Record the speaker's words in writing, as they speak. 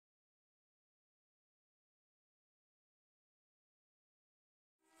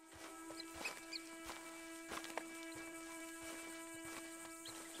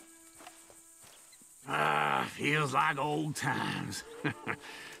Feels like old times.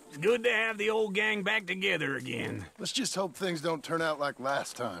 It's good to have the old gang back together again. Let's just hope things don't turn out like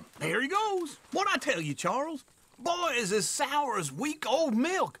last time. There he goes. What'd I tell you, Charles? Boy is as sour as weak old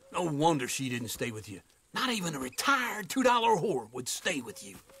milk. No wonder she didn't stay with you. Not even a retired $2 whore would stay with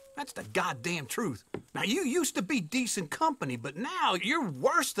you. That's the goddamn truth. Now, you used to be decent company, but now you're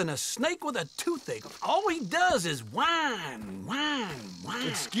worse than a snake with a toothache. All he does is whine, whine, whine.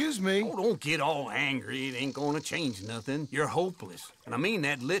 Excuse me? Oh, don't get all angry. It ain't gonna change nothing. You're hopeless. And I mean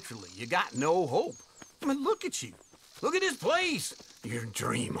that literally. You got no hope. I mean, look at you. Look at this place. Your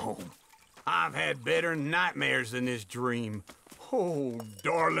dream home. I've had better nightmares than this dream. Oh,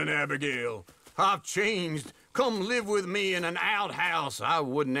 darling Abigail, I've changed. Come live with me in an outhouse I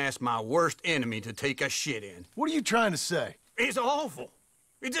wouldn't ask my worst enemy to take a shit in. What are you trying to say? It's awful.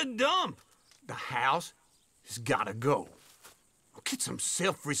 It's a dump. The house has gotta go. Get some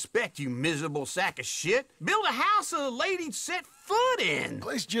self-respect, you miserable sack of shit. Build a house a lady'd set foot in. The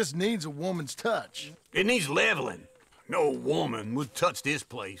place just needs a woman's touch. It needs leveling. No woman would touch this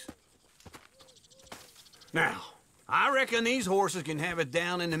place. Now, I reckon these horses can have it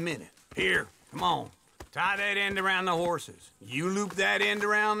down in a minute. Here, come on. Tie that end around the horses. You loop that end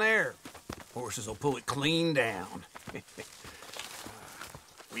around there. Horses will pull it clean down.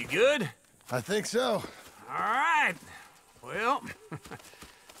 We good? I think so. All right. Well,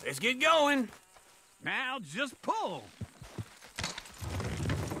 let's get going. Now just pull.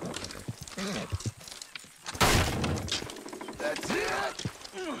 That's it!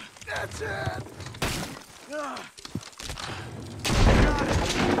 That's it!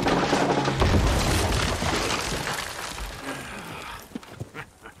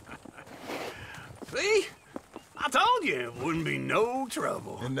 See? I told you it wouldn't be no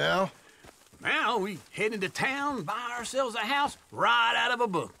trouble. And now? Now we head into town, buy ourselves a house right out of a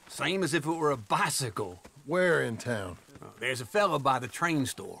book. Same as if it were a bicycle. Where in town? There's a fella by the train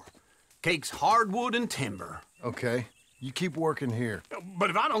store. Cakes hardwood and timber. Okay. You keep working here. But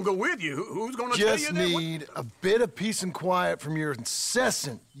if I don't go with you, who's gonna tell you Just that? need a bit of peace and quiet from your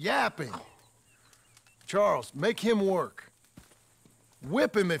incessant yapping. Charles, make him work.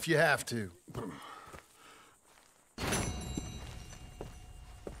 Whip him if you have to.